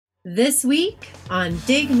This week on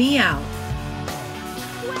Dig Me Out.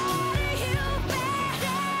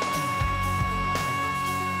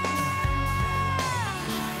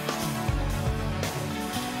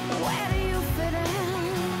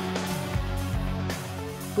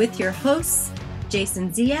 With your hosts,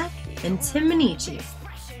 Jason Ziak and Tim Minichi.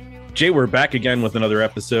 Jay, we're back again with another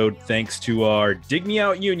episode thanks to our Dig Me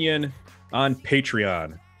Out Union on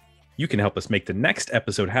Patreon. You can help us make the next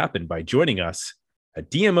episode happen by joining us at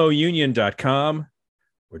dmounion.com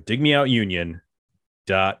or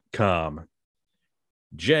digmeoutunion.com.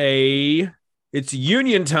 Jay, it's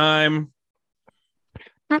union time.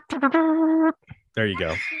 There you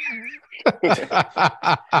go.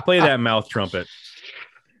 Play that mouth trumpet.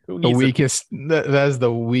 The weakest. That is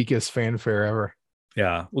the weakest fanfare ever.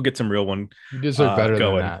 Yeah, we'll get some real one. You deserve better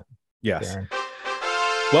going. than that. Yes. Darren.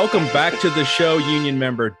 Welcome back to the show, union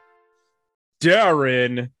member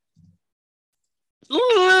Darren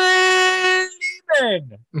Lehman.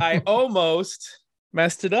 I almost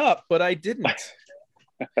messed it up, but I didn't.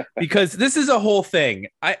 Because this is a whole thing.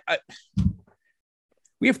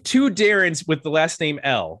 We have two Darrens with the last name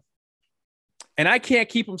L. And I can't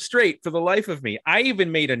keep them straight for the life of me. I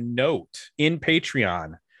even made a note in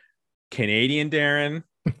Patreon. Canadian Darren,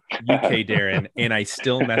 UK Darren, and I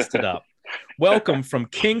still messed it up. Welcome from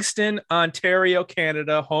Kingston, Ontario,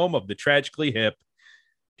 Canada, home of the tragically hip,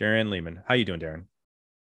 Darren Lehman. How you doing, Darren?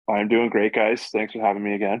 I'm doing great, guys. Thanks for having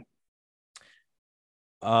me again.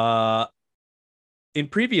 In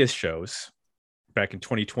previous shows, back in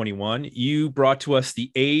 2021, you brought to us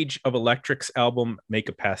the Age of Electric's album, Make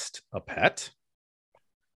a Pest a Pet.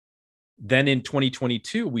 Then in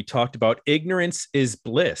 2022, we talked about Ignorance is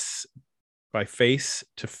Bliss by Face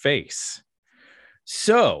to Face.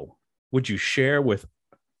 So would you share with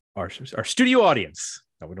our studio audience?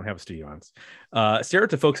 No, we don't have a studio audience. Share it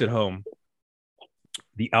to folks at home,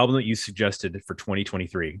 the album that you suggested for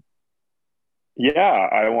 2023. Yeah,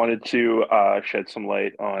 I wanted to shed some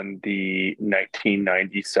light on the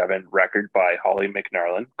 1997 record by Holly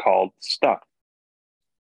McNarland called Stuck.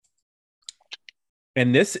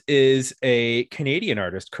 And this is a Canadian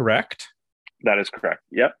artist, correct? That is correct.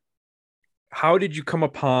 Yep. How did you come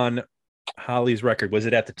upon Holly's record? Was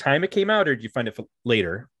it at the time it came out, or did you find it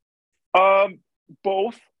later?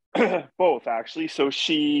 Both. Both, actually. So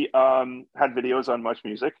she had videos on Much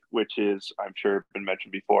Music, which is, I'm sure been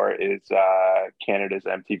mentioned before, is Canada's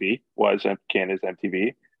MTV, was Canada's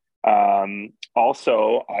MTV.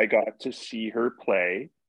 Also, I got to see her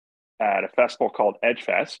play at a festival called Edge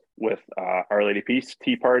Fest with Our Lady Peace,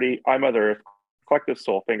 Tea Party, I Mother Earth, Collective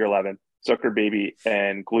Soul, Finger Eleven, Zucker Baby,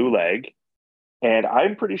 and Glue Leg. And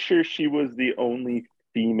I'm pretty sure she was the only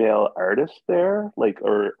female artist there,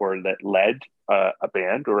 or that led a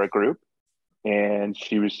band or a group. And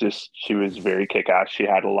she was very kick-ass. She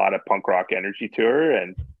had a lot of punk rock energy to her,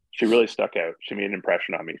 and she really stuck out. She made an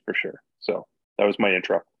impression on me for sure. So that was my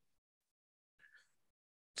intro.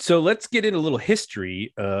 So let's get into a little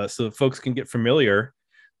history so that folks can get familiar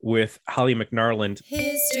with Holly McNarland.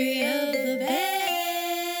 History of the band.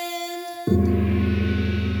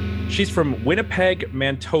 She's from Winnipeg,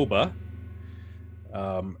 Manitoba.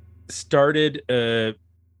 Started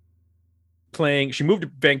playing. She moved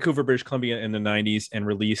to Vancouver, British Columbia in the 90s and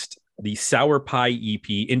released the Sour Pie EP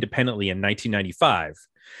independently in 1995.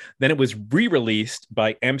 Then it was re-released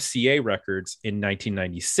by MCA Records in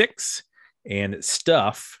 1996. And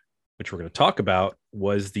Stuff, which we're going to talk about,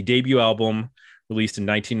 was the debut album released in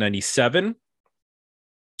 1997.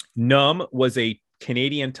 Numb was a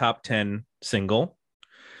Canadian top 10 single.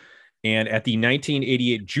 And at the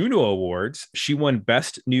 1988 Juno Awards, she won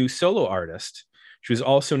Best New Solo Artist. She was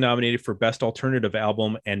also nominated for Best Alternative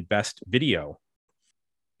Album and Best Video.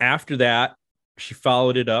 After that, she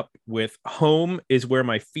followed it up with Home is Where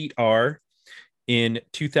My Feet Are in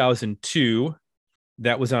 2002.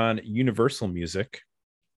 That was on Universal Music.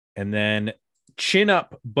 And then Chin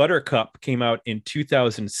Up Buttercup came out in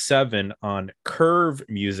 2007 on Curve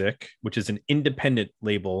Music, which is an independent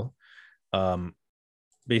label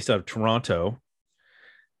based out of Toronto.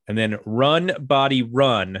 And then Run Body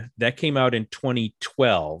Run, that came out in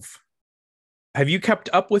 2012. Have you kept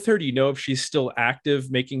up with her? Do you know if she's still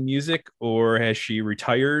active making music, or has she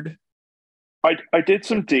retired? I did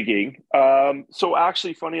some digging. So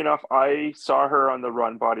actually, funny enough, I saw her on the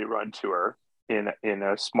Run Body Run tour in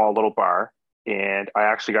a small little bar, and I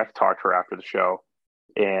actually got to talk to her after the show.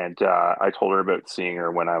 And I told her about seeing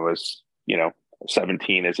her when I was,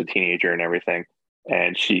 17 as a teenager and everything.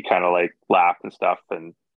 And she kind of like laughed and stuff.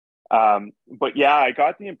 And but yeah, I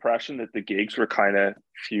got the impression that the gigs were kind of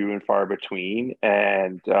few and far between.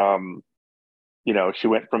 And you know, she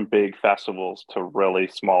went from big festivals to really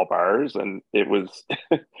small bars, and it was,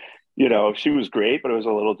 you know, she was great, but it was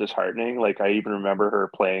a little disheartening. Like I even remember her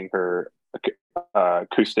playing her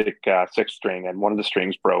acoustic six string, and one of the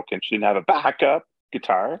strings broke, and she didn't have a backup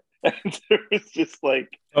guitar, and it was just like,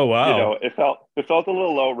 Oh you know, wow. it felt a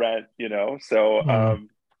little low rent, you know. So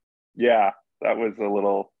yeah, that was a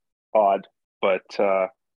little odd, but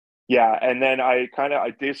yeah. And then I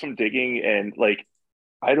did some digging, and like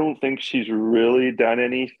I don't think she's really done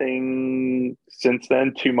anything since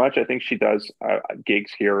then too much. I think she does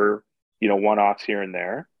gigs here, you know, one-offs here and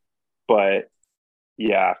there. But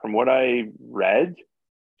yeah, from what I read,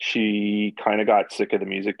 she kind of got sick of the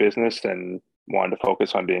music business and wanted to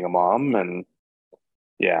focus on being a mom. And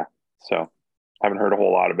yeah, so haven't heard a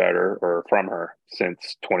whole lot about her or from her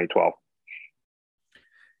since 2012.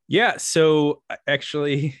 Yeah. So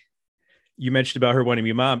actually, you mentioned about her wanting to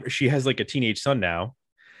be a mom. She has like a teenage son now,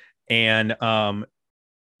 and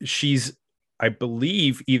she's, I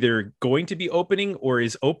believe, either going to be opening or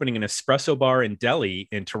is opening an espresso bar in Delhi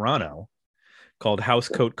in Toronto called House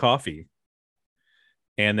Coat Coffee.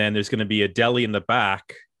 And then there's going to be a deli in the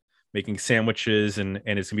back making sandwiches, and it's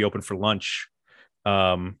going to be open for lunch.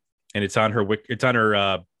 And it's on her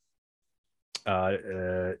Instagram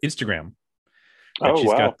that Oh she's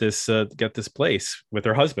wow. got this place with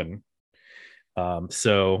her husband.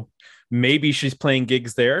 So maybe she's playing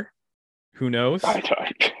gigs there. Who knows?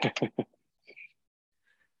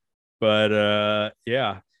 But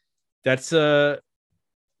yeah, that's you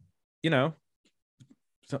know,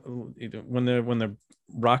 when the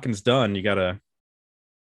rocking's done, you gotta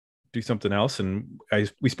do something else. And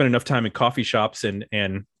we spend enough time in coffee shops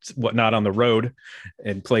and whatnot on the road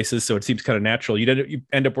and places, so it seems kind of natural. You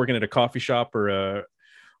end up working at a coffee shop or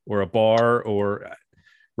a bar or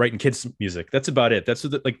writing kids music. That's about it. That's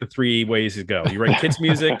like the three ways you go. You write kids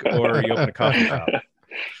music or you open a coffee shop.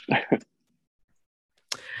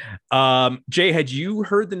 Jay, had you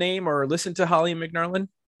heard the name or listened to Holly McNarland?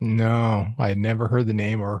 No, I had never heard the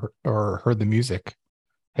name or heard the music.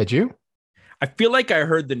 Had you? I feel like I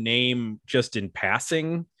heard the name just in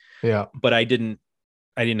passing. Yeah, but I didn't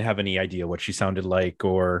have any idea what she sounded like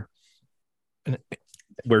or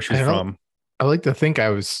where she was from. I like to think I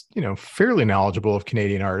was, you know, fairly knowledgeable of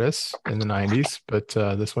Canadian artists in the 90s, but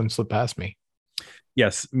this one slipped past me.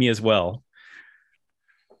 Yes, me as well.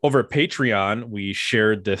 Over at Patreon, we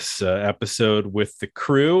shared this episode with the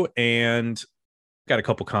crew and got a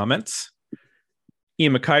couple comments.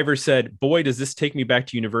 Ian McIver said, "Boy, does this take me back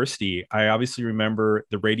to university. I obviously remember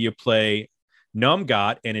the radio play Numb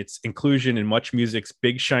got and its inclusion in Much Music's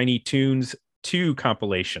Big Shiny Tunes 2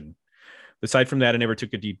 compilation. Aside from that, I never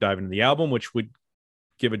took a deep dive into the album, which would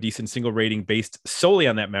give a decent single rating based solely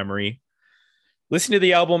on that memory. Listening to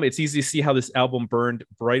the album, it's easy to see how this album burned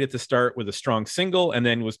bright at the start with a strong single and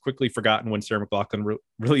then was quickly forgotten when Sarah McLachlan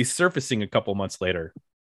released Surfacing a couple months later.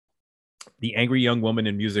 The angry young woman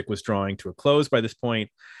in music was drawing to a close by this point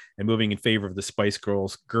and moving in favor of the Spice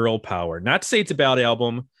Girls' Girl Power. Not to say it's a bad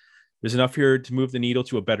album. There's enough here to move the needle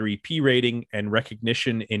to a better EP rating and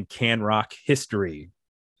recognition in can rock history."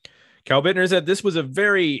 Cal Bittner said this was a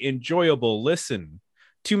very enjoyable listen.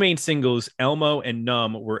 2 main singles, Elmo and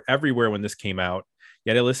Numb, were everywhere when this came out.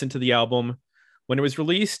 Yet I listened to the album when it was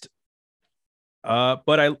released.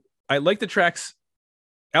 But I like the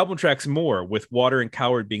album tracks more, with Water and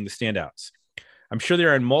Coward being the standouts. I'm sure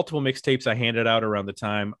there are multiple mixtapes I handed out around the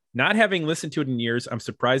time. Not having listened to it in years, I'm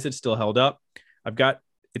surprised it's still held up.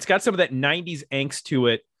 It's got some of that 90s angst to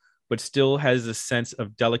it, but still has a sense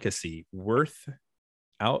of delicacy.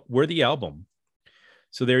 Worthy album.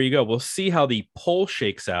 So there you go. We'll see how the poll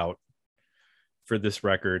shakes out for this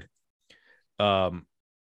record. But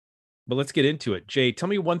let's get into it. Jay, tell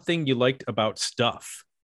me one thing you liked about Stuff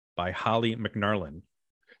by Holly McNarland.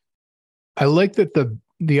 I like that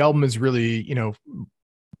the album is really, you know,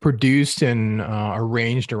 produced and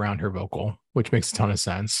arranged around her vocal, which makes a ton of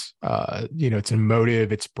sense. You know, it's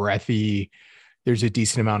emotive, it's breathy. There's a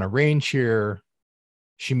decent amount of range here.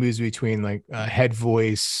 She moves between like a head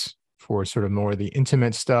voice for sort of more of the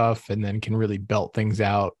intimate stuff, and then can really belt things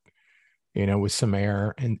out, you know, with some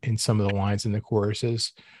air in some of the lines in the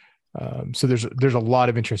choruses. So there's a lot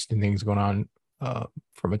of interesting things going on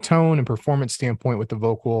from a tone and performance standpoint with the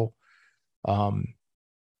vocal.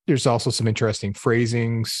 There's also some interesting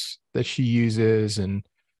phrasings that she uses, and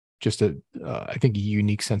just I think a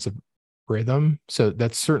unique sense of rhythm. So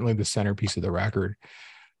that's certainly the centerpiece of the record.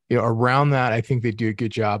 You know, around that, I think they do a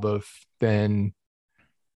good job of then,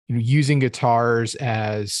 you know, using guitars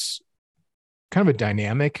as kind of a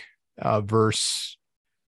dynamic versus,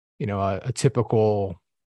 you know, a typical,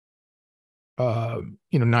 you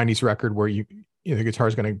know, 90s record where the guitar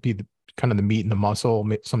is going to be kind of the meat and the muscle,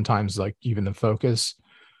 sometimes like even the focus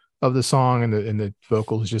of the song, and the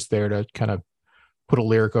vocal is just there to kind of put a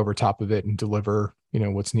lyric over top of it and deliver,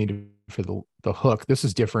 what's needed for the hook. This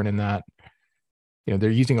is different in that, they're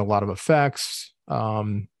using a lot of effects.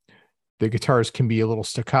 The guitars can be a little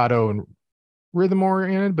staccato and rhythm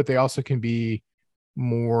oriented, but they also can be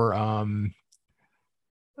more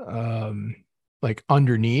like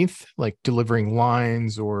underneath, like delivering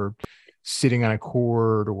lines or sitting on a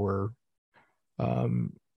chord, or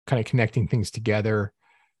kind of connecting things together.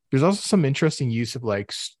 There's also some interesting use of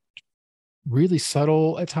like really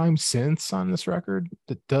subtle at times synths on this record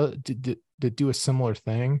that do a similar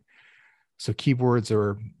thing. So keyboards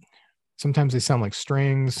are sometimes they sound like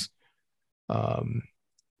strings.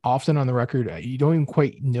 Often on the record, you don't even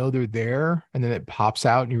quite know they're there, and then it pops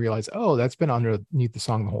out and you realize, oh, that's been underneath the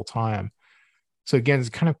song the whole time. So again,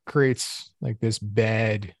 it kind of creates like this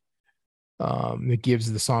bed that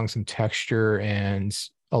gives the song some texture and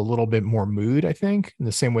a little bit more mood, I think, in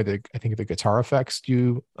the same way that I think the guitar effects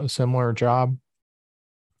do a similar job,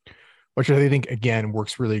 which I think, again,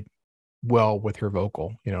 works really well with her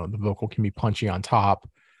vocal. The vocal can be punchy on top.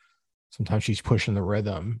 Sometimes she's pushing the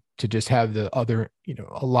rhythm to just have the other,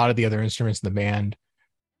 a lot of the other instruments in the band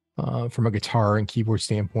from a guitar and keyboard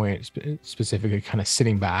standpoint, specifically kind of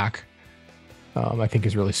sitting back, I think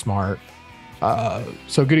is really smart.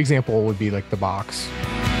 So a good example would be like the box.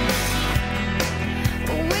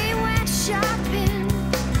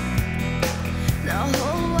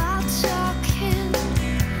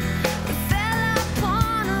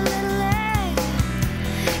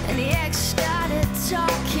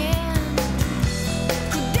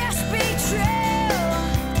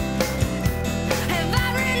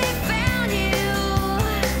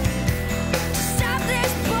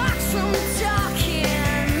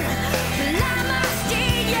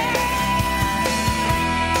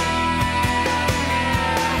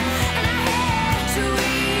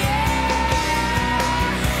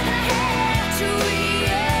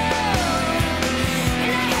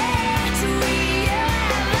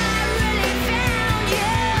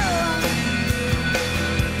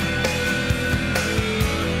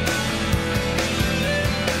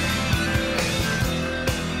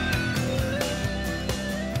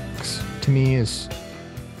 To me is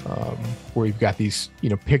where you've got these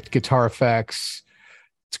picked guitar effects.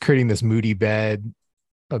 It's creating this moody bed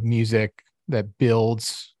of music that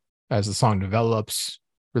builds as the song develops,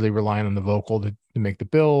 really relying on the vocal to make the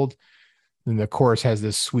build. Then the chorus has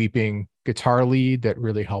this sweeping guitar lead that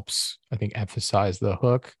really helps, I think, emphasize the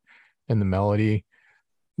hook and the melody,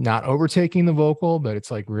 not overtaking the vocal, but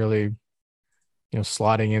it's like really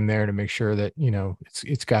slotting in there to make sure that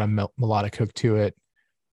it's got a melodic hook to it.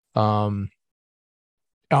 Elmo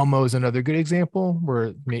is another good example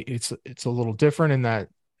where it's a little different in that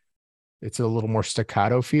it's a little more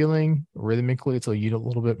staccato feeling rhythmically. It's a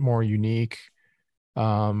little bit more unique.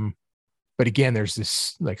 But again, there's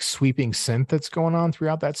this like sweeping synth that's going on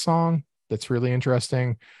throughout that song that's really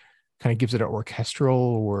interesting. Kind of gives it an orchestral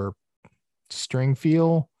or string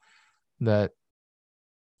feel that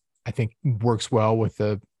I think works well with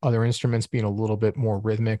the other instruments being a little bit more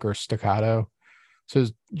rhythmic or staccato. So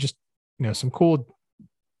it's just, some cool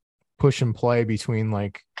push and play between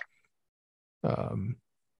like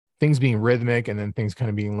things being rhythmic and then things kind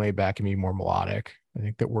of being laid back and being more melodic. I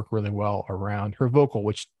think that work really well around her vocal,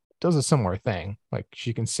 which does a similar thing. Like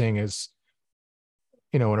she can sing as,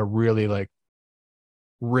 in a really like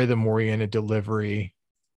rhythm oriented delivery,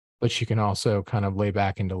 but she can also kind of lay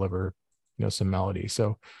back and deliver, some melody.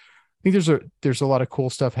 So I think there's a lot of cool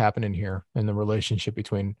stuff happening here in the relationship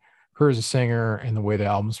between her as a singer and the way the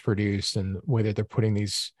album's produced and the way that they're putting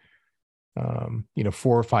these, 4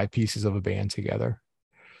 or 5 pieces of a band together.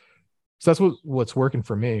 So that's what's working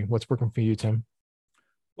for me. What's working for you, Tim?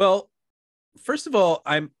 Well, first of all,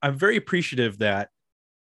 I'm very appreciative that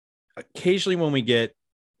occasionally when we get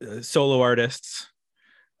solo artists,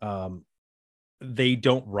 they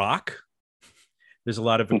don't rock. There's a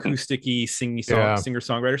lot of acoustic-y,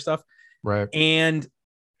 singer-songwriter stuff. Right. And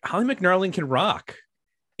Holly McNarland can rock.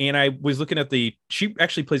 And I was looking at she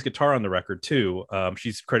actually plays guitar on the record too.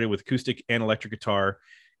 She's credited with acoustic and electric guitar.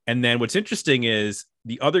 And then what's interesting is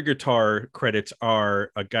the other guitar credits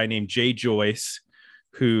are a guy named Jay Joyce,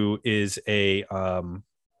 who is I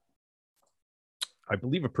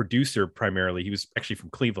believe a producer primarily. He was actually from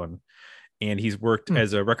Cleveland, and he's worked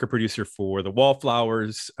as a record producer for the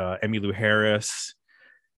Wallflowers, Emmylou Harris,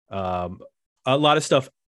 a lot of stuff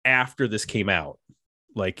after this came out.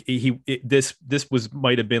 Like this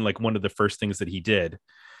might have been like one of the first things that he did,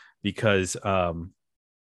 because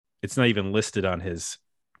it's not even listed on his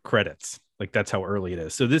credits. Like that's how early it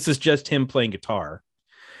is. So this is just him playing guitar.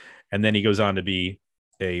 And then he goes on to be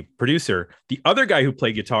a producer. The other guy who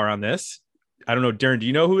played guitar on this, I don't know, Darren, do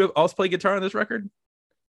you know who else played guitar on this record?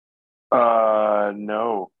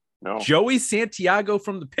 No. Joey Santiago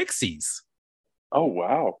from the Pixies. Oh,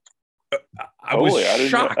 wow. I was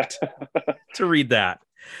shocked to read that.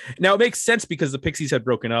 Now it makes sense because the Pixies had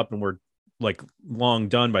broken up and were like long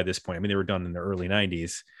done by this point. I mean, they were done in the early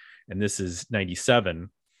 90s, and this is 97.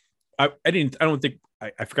 I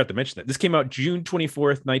forgot to mention that. This came out June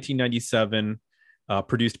 24th, 1997,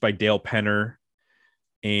 produced by Dale Penner.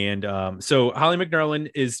 And so Holly McNarland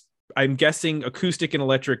is, I'm guessing, acoustic and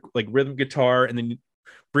electric, like rhythm guitar, and then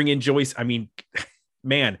bring in Joyce. I mean,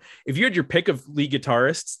 man, if you had your pick of lead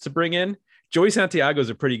guitarists to bring in, Joey Santiago is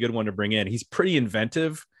a pretty good one to bring in. He's pretty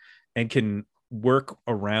inventive and can work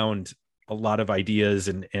around a lot of ideas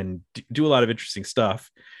and do a lot of interesting stuff.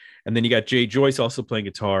 And then you got Jay Joyce also playing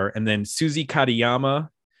guitar. And then Susie Katayama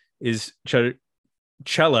is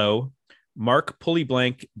cello, Mark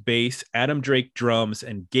Pullyblank bass, Adam Drake drums,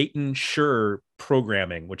 and Gaten Schur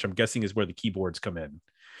programming, which I'm guessing is where the keyboards come in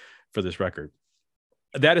for this record.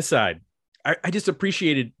 That aside, I just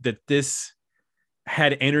appreciated that this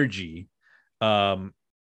had energy. A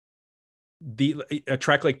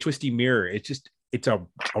track like Twisty Mirror, it's a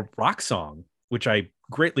rock song, which I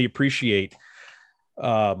greatly appreciate.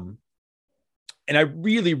 And I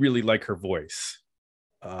really, really like her voice.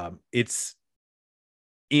 It's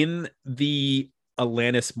in the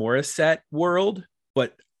Alanis Morissette world,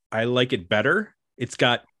 but I like it better. It's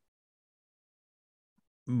got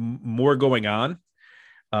more going on.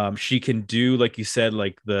 She can do, like you said,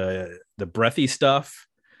 like the breathy stuff,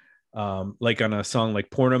 like on a song like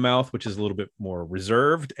Porno Mouth, which is a little bit more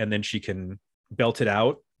reserved, and then she can belt it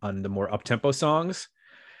out on the more up-tempo songs.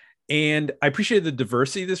 And I appreciate the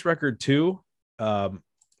diversity of this record too. I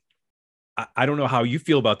don't know how you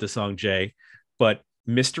feel about this song, Jay, but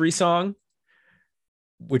Mystery Song,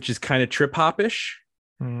 which is kind of trip hopish,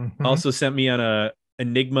 also sent me on a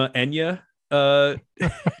Enigma Enya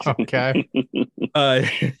okay.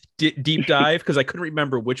 Deep dive, because I couldn't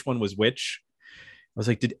remember which one was which. I was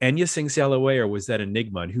like, did Enya sing Sail Away or was that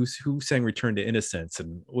Enigma? And who sang Return to Innocence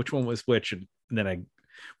and which one was which? And then I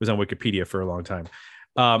was on Wikipedia for a long time.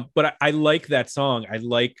 But I like that song. I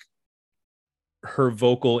like her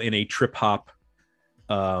vocal in a trip hop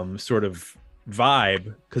sort of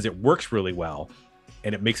vibe because it works really well.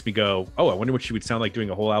 And it makes me go, oh, I wonder what she would sound like doing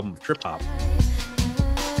a whole album of trip hop.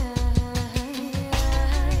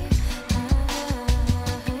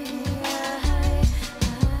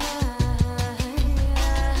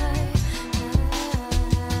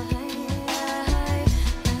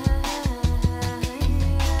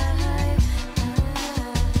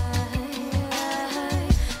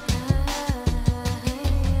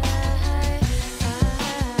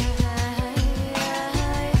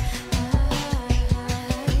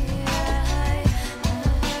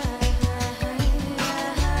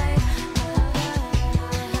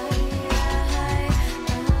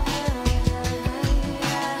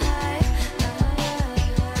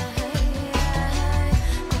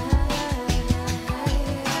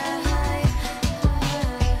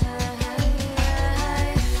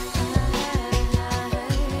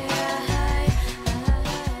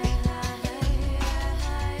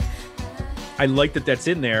 I like that that's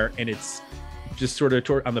in there, and it's just sort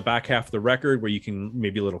of on the back half of the record where you can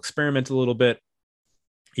maybe a little experiment a little bit.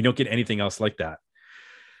 You don't get anything else like that.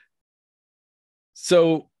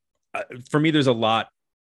 So for me, there's a lot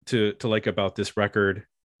to like about this record.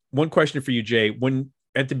 One question for you, Jay, when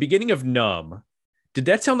at the beginning of Numb, did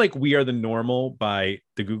that sound like We Are the Normal by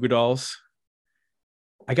the Goo Goo Dolls?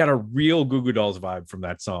 I got a real Goo Goo Dolls vibe from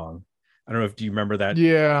that song. I don't know if do you remember that?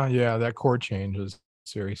 Yeah, that chord change is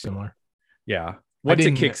very similar. Yeah. Once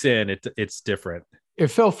it kicks in, it's different. It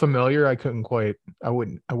felt familiar. I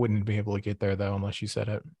wouldn't be able to get there though unless you said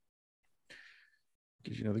it.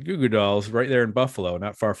 Because the Goo Goo Dolls right there in Buffalo,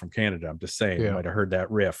 not far from Canada. I'm just saying, you might have heard that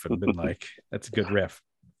riff and been like, that's a good riff.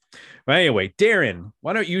 But anyway, Darren,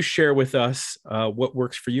 why don't you share with us what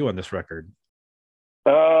works for you on this record?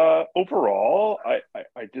 Overall,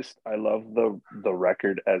 I love the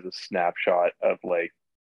record as a snapshot of like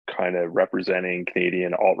kind of representing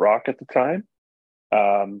Canadian alt rock at the time.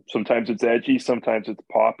 Sometimes it's edgy, sometimes it's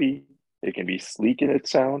poppy. It can be sleek in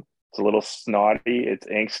its sound. It's a little snotty, it's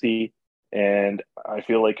angsty, and I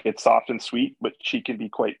feel like it's soft and sweet, but she can be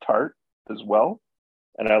quite tart as well.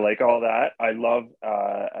 And I like all that. I love,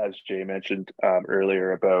 as Jay mentioned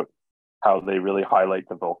earlier, about how they really highlight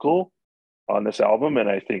the vocal on this album. And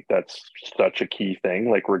I think that's such a key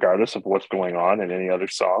thing, like regardless of what's going on in any other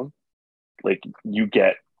song, like you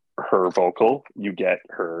get her vocal, you get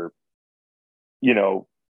her, you know,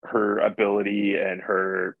 her ability and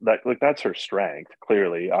her that's her strength,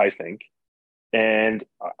 clearly, I think. And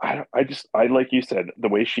I like you said, the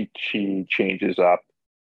way she changes up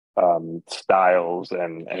styles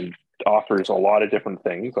and offers a lot of different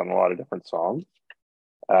things on a lot of different songs.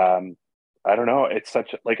 I don't know. It's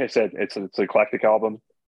such, like I said, it's an eclectic album.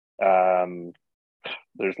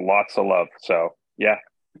 There's lots of love. So yeah,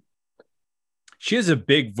 she has a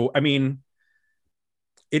big voice. I mean,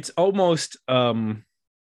 it's almost who's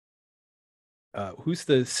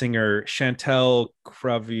the singer? Chantel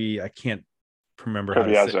Kravi. I can't remember how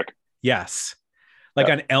to say it. Yes, like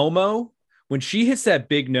on Elmo, when she hits that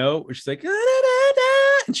big note, where she's like, da, da, da, da,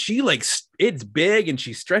 and she like it's big and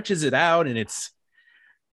she stretches it out, and it's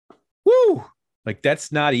woo, like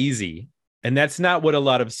that's not easy, and that's not what a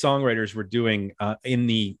lot of songwriters were doing in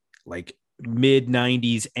the like mid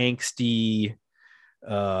 '90s angsty,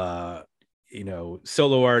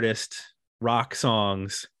 solo artist rock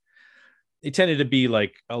songs. They tended to be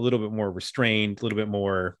like a little bit more restrained, a little bit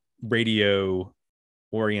more radio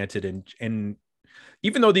oriented, and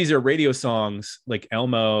even though these are radio songs like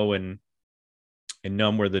Elmo and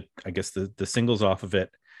Numb were the singles off of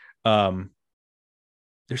it,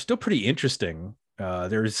 they're still pretty interesting.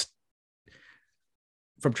 There's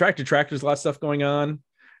from track to track, there's a lot of stuff going on,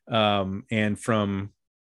 and from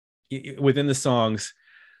within the songs,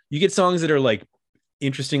 you get songs that are like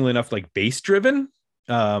interestingly enough like bass driven,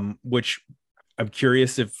 which I'm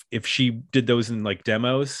curious if she did those in like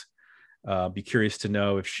demos. Be curious to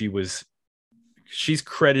know if she's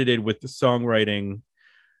credited with the songwriting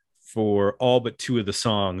for all but 2 of the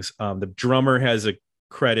songs. The drummer has a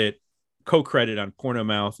co-credit on Porno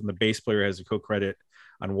Mouth, and the bass player has a co-credit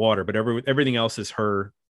on Water, but everything else is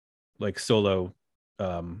her like solo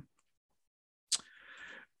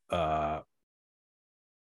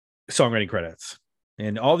songwriting credits.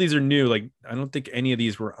 And all these are new. Like, I don't think any of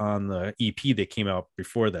these were on the EP that came out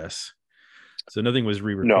before this. So nothing was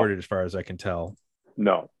re-recorded as far as I can tell.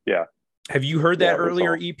 No. Yeah. Have you heard that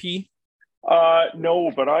earlier EP?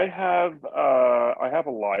 No, but I have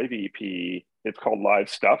a live EP. It's called Live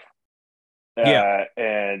Stuff.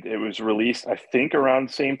 And it was released, I think, around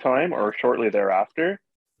the same time or shortly thereafter.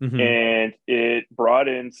 Mm-hmm. And it brought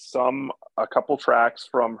in a couple tracks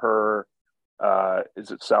from her,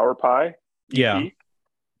 is it Sour Pie EP? Yeah.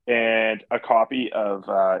 And a copy of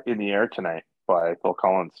In the Air Tonight by Phil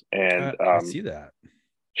Collins. And I see that.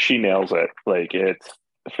 She nails it. Like, it's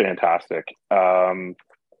fantastic.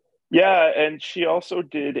 Yeah, and she also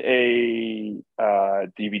did a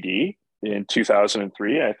DVD in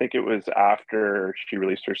 2003. I think it was after she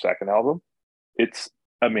released her second album. It's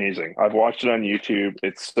amazing. I've watched it on YouTube.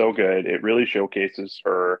 It's so good. It really showcases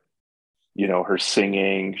her, her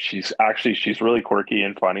singing. She's really quirky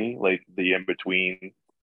and funny, like the in-between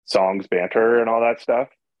songs banter and all that stuff.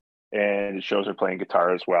 And it shows her playing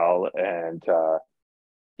guitar as well. And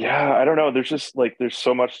yeah, I don't know. There's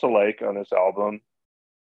so much to like on this album.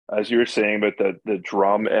 As you were saying, but the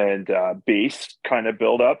drum and bass kind of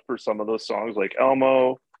build up for some of those songs, like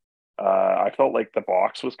Elmo. I felt like the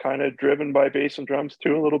box was kind of driven by bass and drums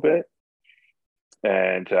too, a little bit.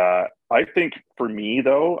 And I think for me,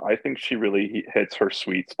 though, I think she really hits her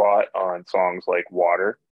sweet spot on songs like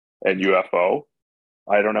Water and UFO.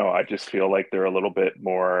 I don't know. I just feel like they're a little bit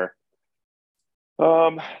more,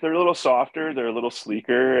 they're a little softer, they're a little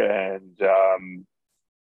sleeker, and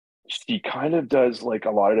she kind of does like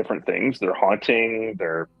a lot of different things. They're haunting.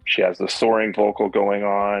 She has the soaring vocal going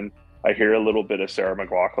on. I hear a little bit of Sarah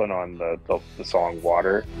McLachlan on the song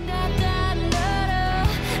Water.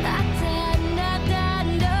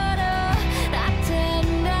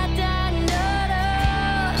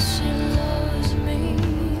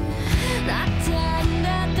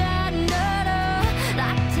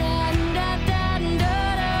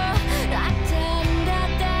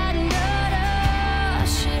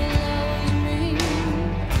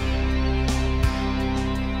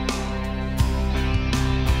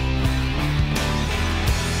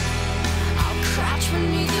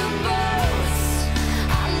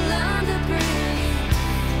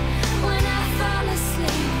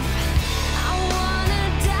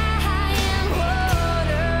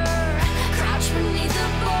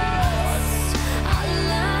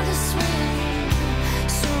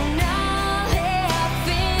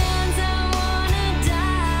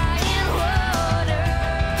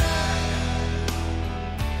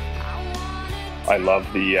 I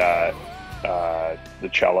love the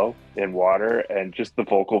cello in Water and just the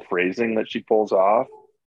vocal phrasing that she pulls off.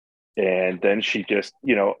 And then she just,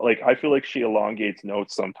 I feel like she elongates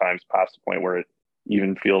notes sometimes past the point where it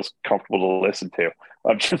even feels comfortable to listen to.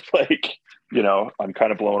 I'm just like, I'm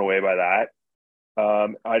kind of blown away by that.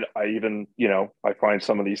 I even, I find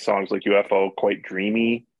some of these songs like UFO quite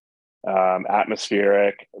dreamy,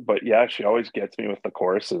 atmospheric, but yeah, she always gets me with the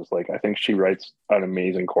choruses. Like, I think she writes an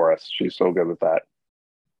amazing chorus. She's so good with that.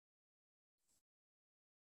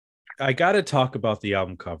 I got to talk about the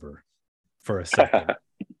album cover for a second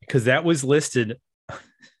because that was listed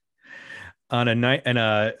on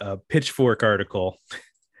a Pitchfork article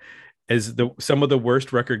as some of the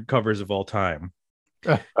worst record covers of all time.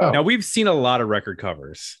 Now, we've seen a lot of record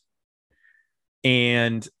covers,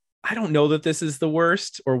 and I don't know that this is the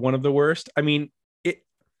worst or one of the worst. I mean,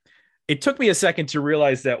 it took me a second to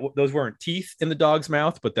realize that those weren't teeth in the dog's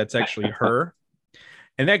mouth, but that's actually her.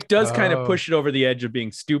 And that does kind of push it over the edge of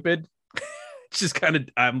being stupid. It's just kind of,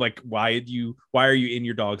 I'm like, why are you in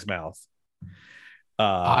your dog's mouth?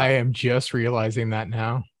 I am just realizing that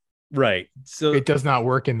now. Right. So it does not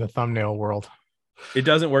work in the thumbnail world. It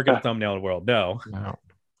doesn't work in the thumbnail world. No.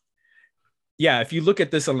 Yeah. If you look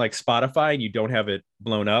at this on like Spotify and you don't have it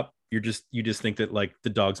blown up, you just think that like the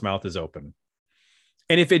dog's mouth is open.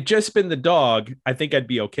 And if it just been the dog, I think I'd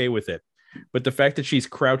be okay with it. But the fact that she's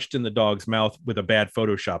crouched in the dog's mouth with a bad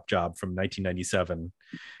Photoshop job from 1997.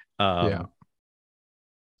 Yeah,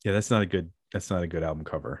 that's not a good album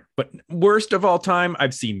cover. But worst of all time,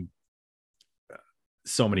 I've seen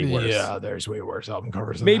so many worse. Yeah, there's way worse album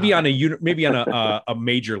covers. Maybe on a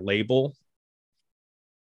major label.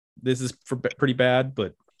 This is pretty bad,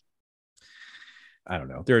 but I don't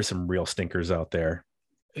know. There are some real stinkers out there.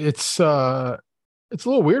 It's a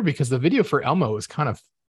little weird because the video for Elmo is kind of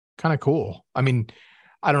cool. I mean,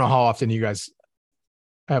 I don't know how often you guys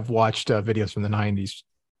have watched videos from the 90s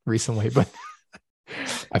recently, but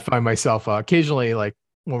I find myself occasionally, like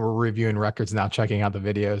when we're reviewing records now, checking out the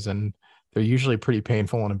videos, and they're usually pretty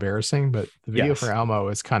painful and embarrassing, but the video for Elmo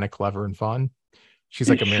is kind of clever and fun. She's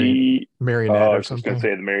like a marionette or something. I was just going to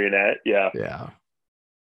say the marionette. Yeah. Yeah.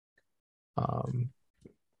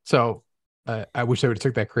 So I wish they would have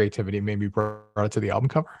took that creativity and maybe brought it to the album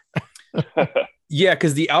cover. Yeah,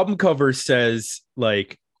 because the album cover says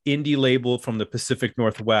like indie label from the Pacific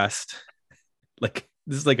Northwest. Like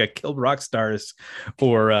this is like a Killed Rock Stars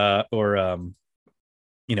or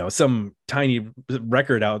some tiny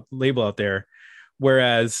record label out there.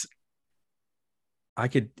 Whereas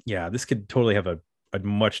this could totally have a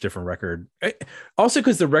much different record. Also,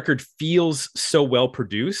 because the record feels so well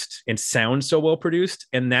produced and sounds so well produced,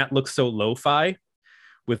 and that looks so lo-fi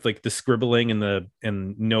with like the scribbling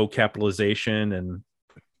and no capitalization and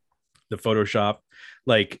the Photoshop.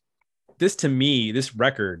 Like this, to me, this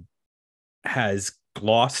record has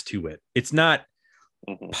gloss to it. It's not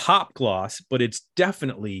pop gloss, but it's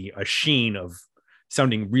definitely a sheen of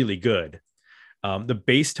sounding really good. The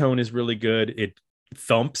bass tone is really good. It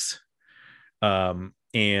thumps.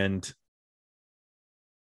 And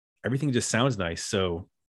everything just sounds nice. So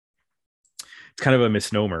it's kind of a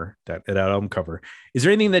misnomer, that album cover. Is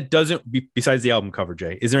there anything that doesn't, besides the album cover,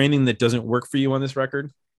 Jay, is there anything that doesn't work for you on this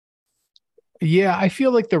record? Yeah, I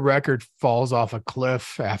feel like the record falls off a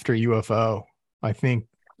cliff after UFO. I think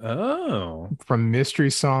from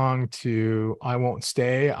Mystery Song to I Won't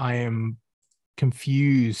Stay, I am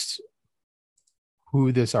confused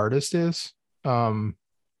who this artist is. I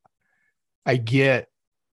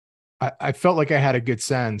felt like I had a good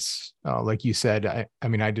sense. Like you said, I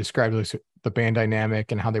mean, I described the band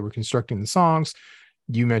dynamic and how they were constructing the songs.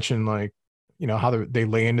 You mentioned like, how they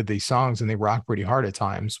lay into these songs and they rock pretty hard at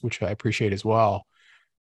times, which I appreciate as well.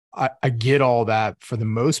 I get all that for the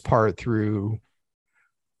most part through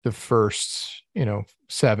the first,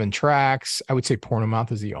 7 tracks. I would say Porno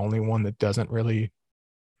Mouth is the only one that doesn't really,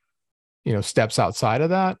 steps outside of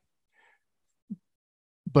that.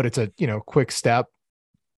 But it's a, quick step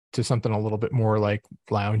to something a little bit more like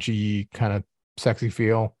loungy, kind of sexy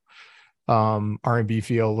feel, R&B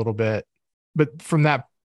feel a little bit. But from that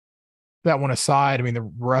one aside, I mean,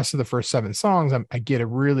 the rest of the first 7 songs, I get a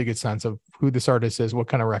really good sense of who this artist is, what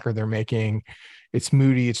kind of record they're making. It's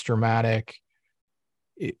moody, it's dramatic.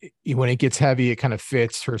 When it gets heavy, it kind of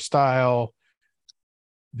fits her style.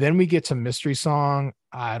 Then we get to Mystery Song.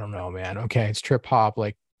 I don't know, man. Okay, it's trip hop.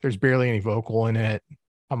 Like there's barely any vocal in it.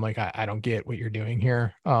 I'm like, I don't get what you're doing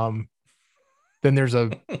here. Then there's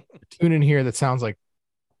a tune in here that sounds like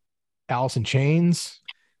Alice in Chains.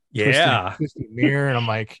 Yeah. Twisted Mirror. And I'm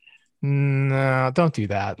like, no, don't do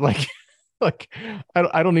that. Like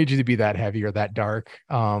I don't need you to be that heavy or that dark.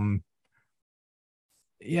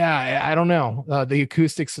 Yeah, I don't know. The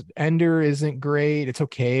acoustics Ender isn't great. It's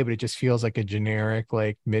okay, but it just feels like a generic,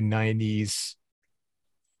 like mid-90s,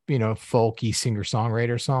 folky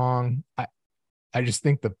singer-songwriter song. I just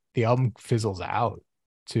think the album fizzles out.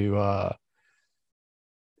 to a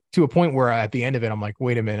point where at the end of it, I'm like,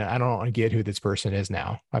 wait a minute, I don't get who this person is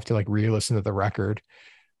now. I have to like re-listen to the record.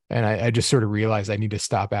 And I just sort of realized I need to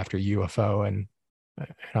stop after UFO, and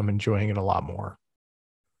I'm enjoying it a lot more.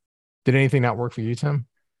 Did anything not work for you, Tim?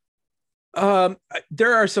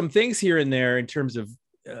 There are some things here and there in terms of,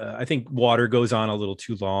 I think Water goes on a little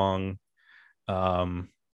too long. I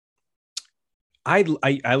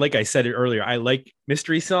like I said it earlier, I like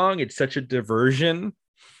Mystery Song. It's such a diversion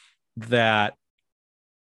that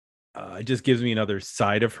it just gives me another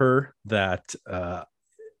side of her that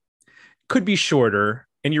could be shorter.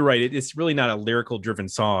 And you're right, it's really not a lyrical driven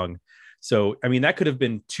song. So, I mean, that could have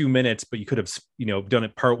been 2 minutes, but you could have, done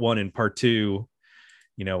it part 1 and part 2,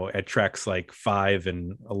 at tracks like 5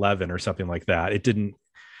 and 11 or something like that. It didn't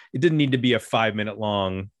need to be a 5-minute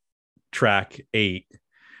long track 8.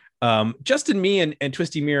 Justin Me and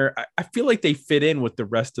Twisty Mirror, I feel like they fit in with the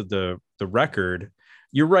rest of the record.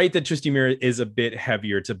 You're right that Twisty Mirror is a bit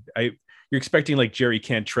heavier. You're expecting like Jerry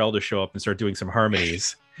Cantrell to show up and start doing some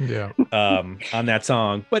harmonies. Yeah. On that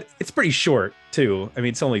song, but it's pretty short too. I mean,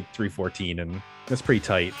 it's only 3:14, and that's pretty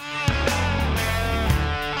tight.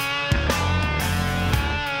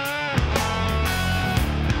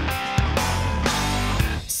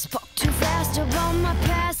 Spoke too fast about my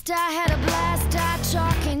past. I had a blast. I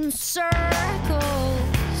talk in circles.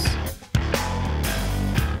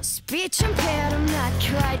 Speech impaired. I'm not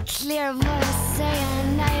quite clear of what I'm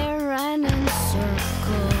saying. I run in circles.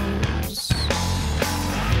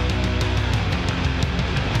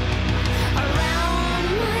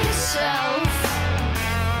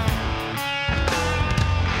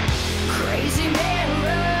 Crazy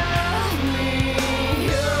mirror me.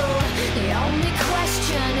 The only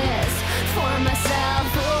question is for myself.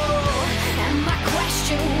 And my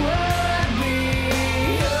question would be,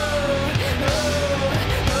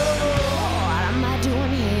 what am I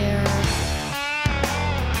doing here?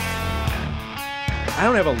 I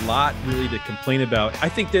don't have a lot really to complain about. I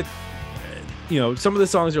think that some of the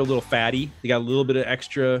songs are a little fatty. They got a little bit of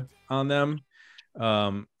extra on them.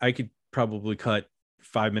 I could probably cut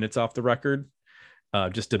 5 minutes off the record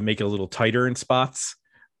just to make it a little tighter in spots,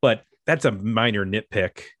 but that's a minor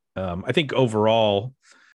nitpick. I think overall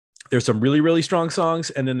there's some really, really strong songs,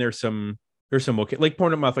 and then there's some okay, like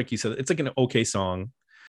Porn Mouth, like you said, it's like an okay song.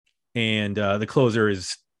 And the closer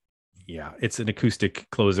is, it's an acoustic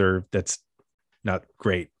closer that's not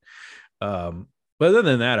great. But other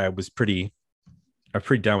than that, I'm pretty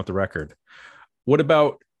down with the record. What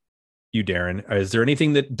about you, Darren? Is there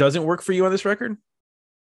anything that doesn't work for you on this record?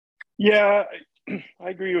 Yeah, I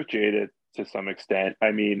agree with Jada to some extent.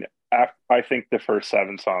 I mean, I think the first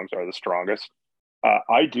 7 songs are the strongest.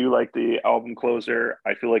 I do like the album closer.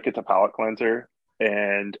 I feel like it's a palate cleanser,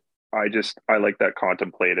 and I like that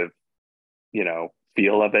contemplative,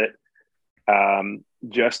 feel of it.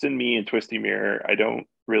 Justin Me and Twisty Mirror, I don't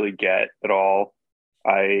really get at all.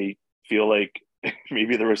 I feel like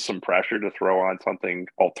maybe there was some pressure to throw on something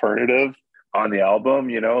alternative on the album,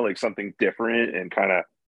 like something different and kind of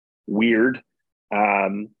weird.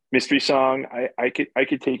 Mystery Song, I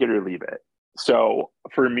could take it or leave it. So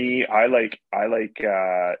for me, I would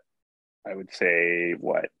say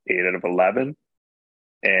 8 out of 11.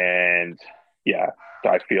 And yeah,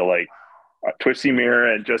 I feel like Twisty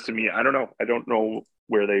Mirror and Justin Me, I don't know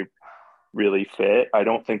where they really fit. I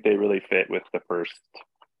don't think they really fit with the first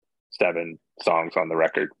 7 songs on the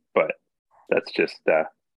record, but that's just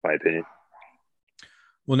my opinion.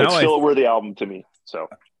 Well, now it's still a worthy album to me. So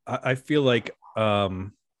I feel like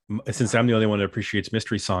since I'm the only one that appreciates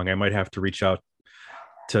Mystery Song, I might have to reach out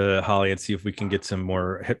to Holly and see if we can get some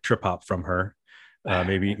more hip trip hop from her.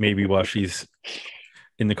 Maybe while she's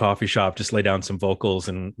in the coffee shop, just lay down some vocals,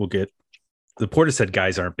 and we'll get. The Portishead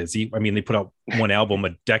guys aren't busy. I mean, they put out one album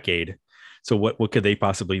a decade, so what could they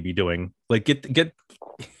possibly be doing? Like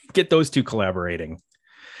get those two collaborating,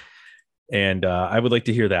 and I would like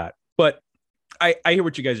to hear that. But I hear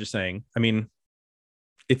what you guys are saying. I mean,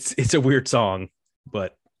 it's a weird song,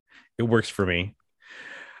 but it works for me.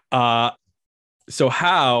 So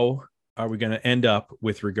how are we going to end up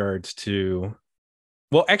with regards to?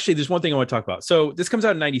 Well, actually, there's one thing I want to talk about. So this comes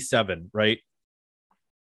out in 97, right?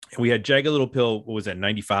 And we had Jagged Little Pill. What was that?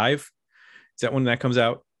 95? Is that when that comes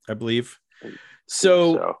out? I believe.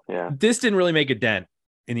 So yeah. This didn't really make a dent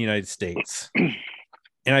in the United States.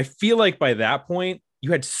 And I feel like by that point,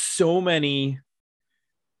 you had so many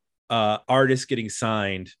artists getting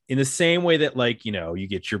signed in the same way that, like, you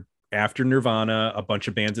get after Nirvana, a bunch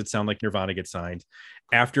of bands that sound like Nirvana get signed.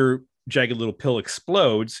 After Jagged Little Pill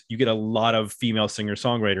explodes, you get a lot of female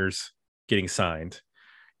singer-songwriters getting signed.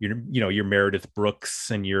 Your Meredith Brooks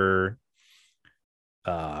and your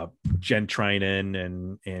Jen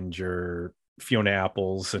Trinan and your Fiona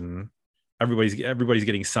Apples, and everybody's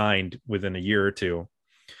getting signed within a year or two.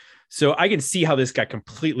 So I can see how this got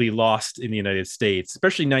completely lost in the United States,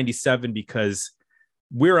 especially 97, because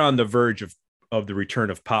we're on the verge of the return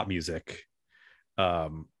of pop music.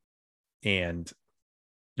 And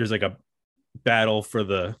there's like a battle for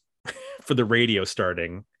the for the radio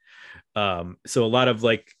starting. So a lot of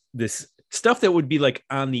like this stuff that would be like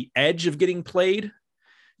on the edge of getting played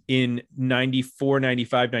in 94,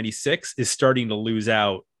 95, 96 is starting to lose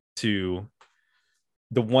out to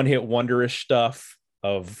the one hit wonderish stuff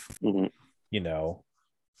of, you know,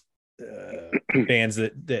 bands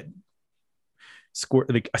that score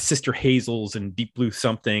like Sister Hazels and Deep Blue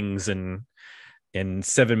Somethings and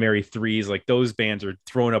Seven Mary Threes. Like those bands are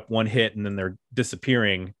throwing up one hit and then they're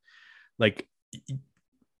disappearing. Like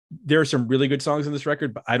there are some really good songs in this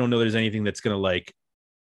record, but I don't know there's anything that's going to like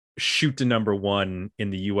shoot to number one in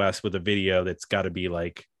the US with a video that's got to be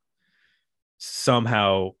like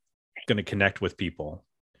somehow going to connect with people.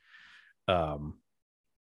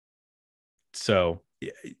 So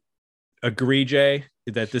agree, Jay,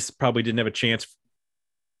 that this probably didn't have a chance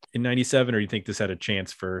in 97, or you think this had a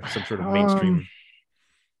chance for some sort of mainstream?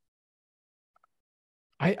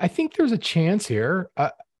 I think there's a chance here.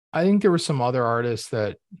 I think there were some other artists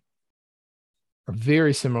that are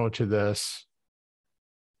very similar to this.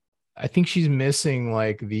 I think she's missing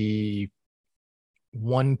like the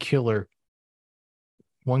one killer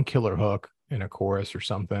hook in a chorus or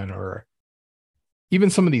something, or even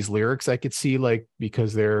some of these lyrics I could see, like,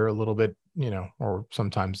 because they're a little bit, or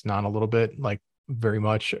sometimes not a little bit, like very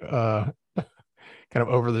much kind of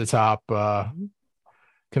over the top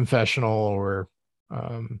confessional, or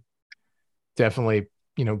definitely,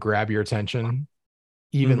 grab your attention.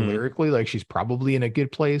 Even lyrically, like she's probably in a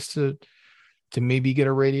good place to maybe get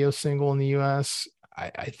a radio single in the US.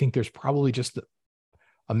 I think there's probably just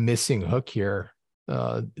a missing hook here.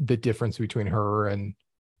 The difference between her and,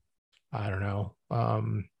 I don't know,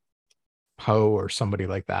 Poe or somebody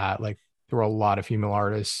like that. Like there were a lot of female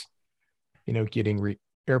artists, getting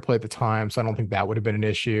airplay at the time. So I don't think that would have been an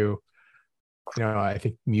issue. I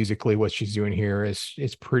think musically what she's doing here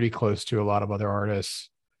is pretty close to a lot of other artists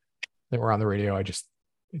that were on the radio.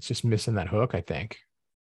 It's just missing that hook, I think.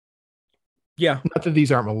 Yeah. Not that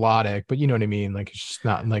these aren't melodic, but you know what I mean? Like it's just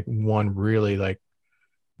not like one really like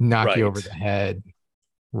knock you over the head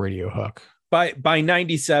radio hook. By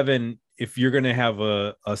 97, if you're going to have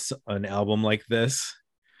an album like this,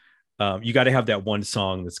 you got to have that one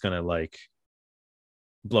song that's going to like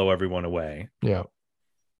blow everyone away. Yeah.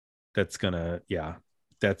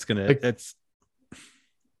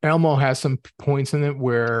 Elmo has some points in it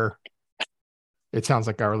where it sounds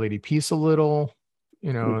like Our Lady Peace a little,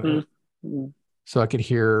 so I could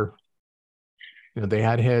hear, they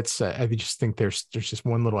had hits. I just think there's just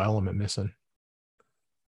one little element missing.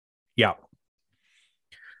 Yeah.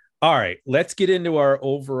 All right, let's get into our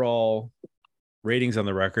overall ratings on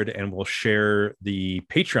the record, and we'll share the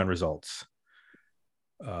Patreon results.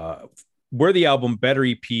 Worthy album, better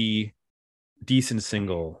EP, decent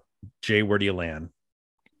single. Jay, where do you land?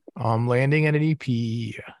 I'm landing at an EP.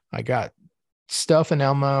 I got Stuff and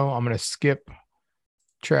Elmo. I'm going to skip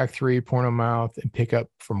track 3, Porno Mouth, and pick up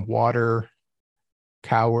from Water,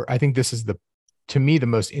 Coward. I think this is to me, the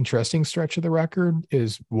most interesting stretch of the record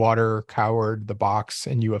is Water, Coward, The Box,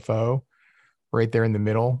 and UFO. Right there in the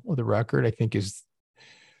middle of the record, I think is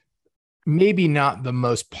maybe not the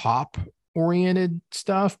most pop oriented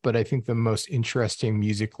stuff, but I think the most interesting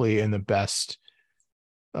musically and the best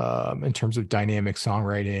in terms of dynamic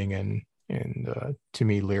songwriting and to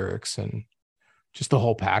me, lyrics and just the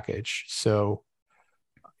whole package. So,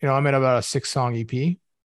 I'm at about a 6-song EP.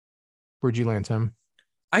 Where'd you land, Tim?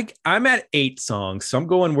 I'm at 8 songs, so I'm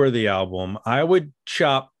going Worthy album. I would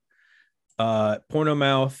chop Porno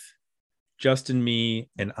Mouth, Just and Me,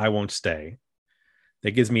 and I Won't Stay.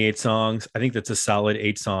 That gives me 8 songs. I think that's a solid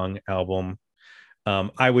 8-song album.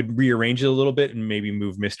 I would rearrange it a little bit and maybe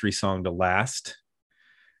move Mystery Song to last,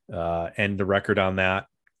 end the record on that.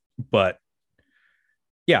 But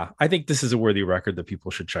yeah, I think this is a worthy record that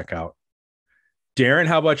people should check out. Darren,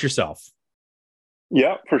 how about yourself?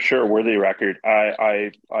 Yeah, for sure. Worthy record.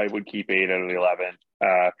 I would keep 8 out of the 11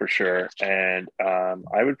 for sure. And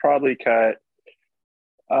I would probably cut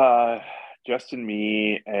Just and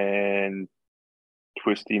Me and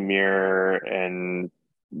Twisty Mirror and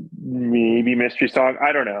maybe Mystery Song.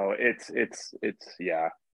 I don't know. It's yeah.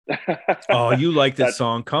 Oh, you like this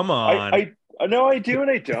song? Come on. I no, I do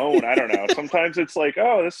and I don't. I don't know. Sometimes it's like,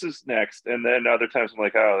 oh, this is next, and then other times I'm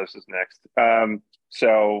like, oh, this is next.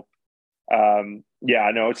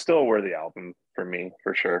 Yeah, no, it's still a worthy album for me,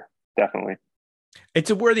 for sure. Definitely. It's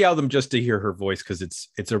a worthy album just to hear her voice, because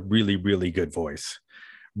it's a really, really good voice.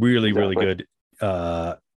 Really, really good.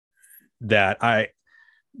 That I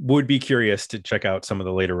would be curious to check out some of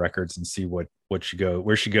the later records and see where she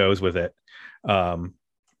goes with it.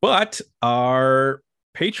 But our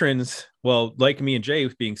patrons, well, like me and Jay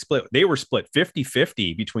being split, they were split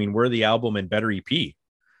 50-50 between Worthy Album and Better EP.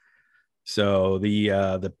 So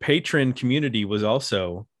the patron community was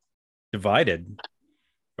also divided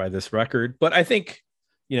by this record. But I think,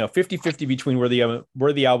 50-50 between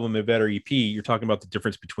Worthy Album and Better EP, you're talking about the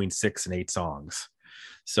difference between 6 and 8 songs.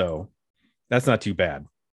 So that's not too bad.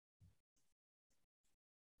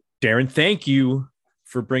 Darren, thank you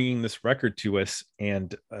for bringing this record to us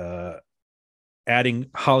and adding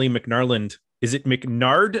Holly McNarland. Is it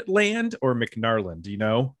McNardland or McNarland? Do you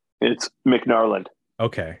know? It's McNarland.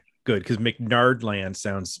 Okay, good, because McNardland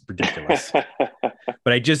sounds ridiculous.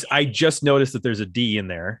 But I just noticed that there's a D in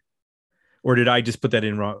there. Or did I just put that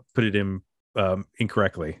in wrong? Put it in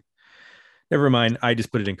incorrectly? Never mind. I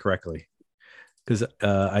just put it incorrectly because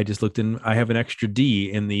I just looked in. I have an extra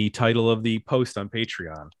D in the title of the post on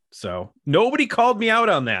Patreon. So nobody called me out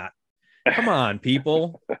on that. Come on,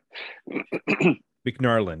 people.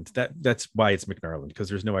 McNarland. That's why it's McNarland, because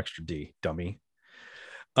there's no extra D, dummy.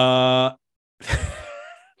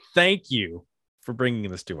 Thank you for bringing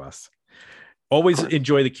this to us. Always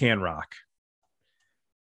enjoy the can rock.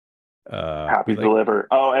 Happy to deliver.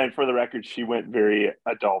 Oh, and for the record, she went very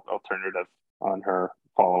adult alternative on her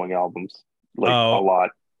following albums, a lot.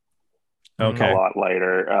 Okay, a lot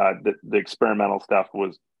lighter. The experimental stuff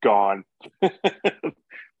was gone.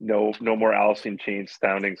 No more Alice in Chains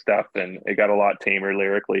sounding stuff, and it got a lot tamer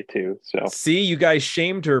lyrically too. So see, you guys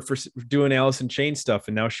shamed her for doing Alice in Chains stuff,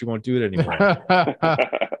 and now she won't do it anymore.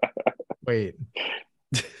 Wait.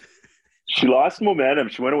 She lost momentum.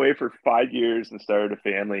 She went away for 5 years and started a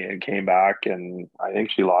family and came back, and I think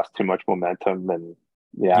she lost too much momentum. And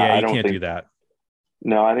I don't think do that.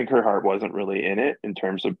 No, I think her heart wasn't really in it in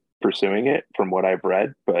terms of pursuing it, from what I've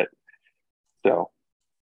read. But so,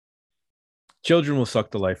 children will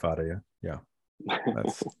suck the life out of you. Yeah,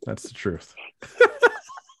 that's the truth.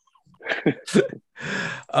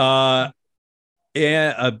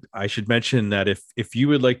 I should mention that if you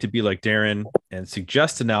would like to be like Darren and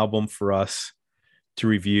suggest an album for us to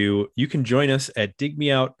review, you can join us at You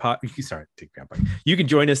can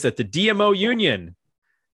join us at the DMO Union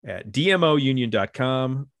at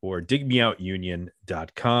dmounion.com or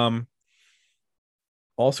digmeoutunion.com.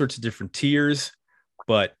 All sorts of different tiers,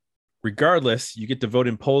 but regardless, you get to vote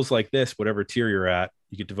in polls like this, whatever tier you're at.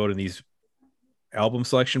 You get to vote in these album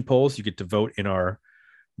selection polls. You get to vote in our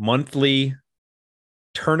monthly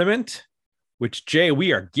tournament, which, Jay,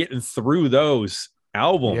 we are getting through those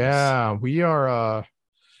albums. Yeah, we are.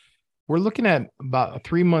 We're looking at about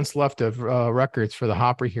 3 months left of records for the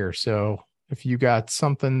hopper here. So if you got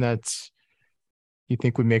something that's you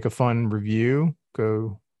think would make a fun review,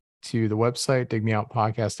 go to the website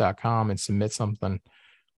digmeoutpodcast.com and submit something.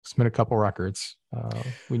 Submit a couple records.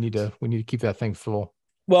 We need to keep that thing full.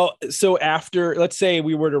 Well, so after, let's say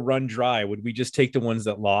we were to run dry, would we just take the ones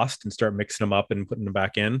that lost and start mixing them up and putting them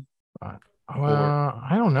back in? I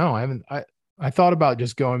don't know. I thought about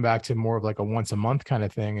just going back to more of like a once a month kind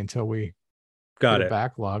of thing until we got a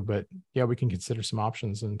backlog. But yeah, we can consider some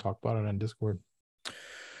options and talk about it on Discord.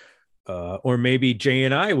 Or maybe Jay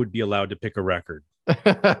and I would be allowed to pick a record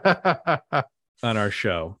on our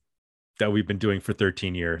show that we've been doing for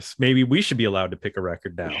 13 years. Maybe we should be allowed to pick a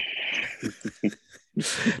record now.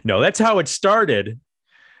 No, that's how it started.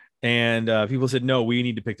 And people said, no, we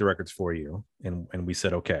need to pick the records for you. And we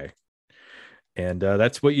said, okay. And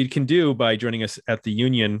that's what you can do by joining us at the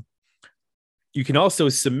Union. You can also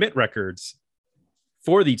submit records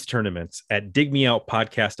for these tournaments at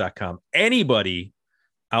digmeoutpodcast.com. Anybody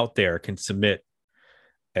out there can submit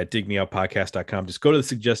at digmeoutpodcast.com. Just go to the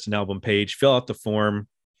suggested album page, fill out the form,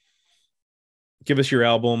 give us your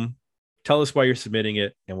album, tell us why you're submitting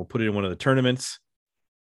it, and we'll put it in one of the tournaments.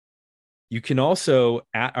 You can also,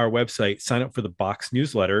 at our website, sign up for the box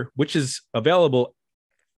newsletter, which is available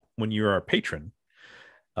when you're our patron.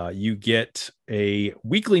 You get a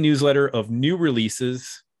weekly newsletter of new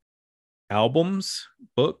releases, albums,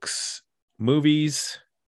 books, movies,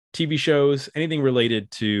 TV shows, anything related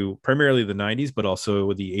to primarily the 90s, but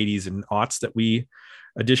also the 80s and aughts that we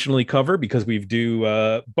additionally cover, because we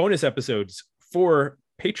do bonus episodes for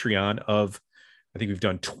Patreon of, I think we've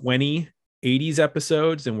done 20 80s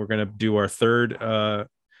episodes, and we're going to do our third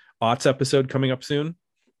aughts episode coming up soon.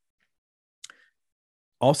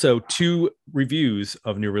 Also, 2 reviews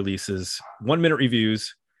of new releases, 1-minute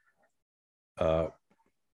reviews,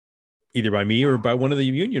 either by me or by one of the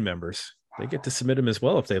union members. They get to submit them as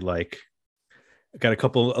well if they like. I got a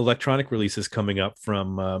couple electronic releases coming up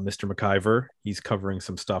from Mr. McIver. He's covering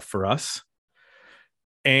some stuff for us.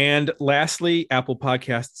 And lastly, Apple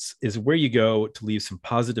Podcasts is where you go to leave some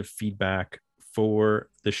positive feedback for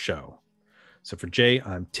the show. So for Jay,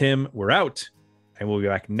 I'm Tim. We're out, and we'll be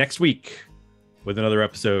back next week with another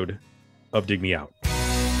episode of Dig Me Out.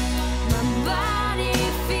 My body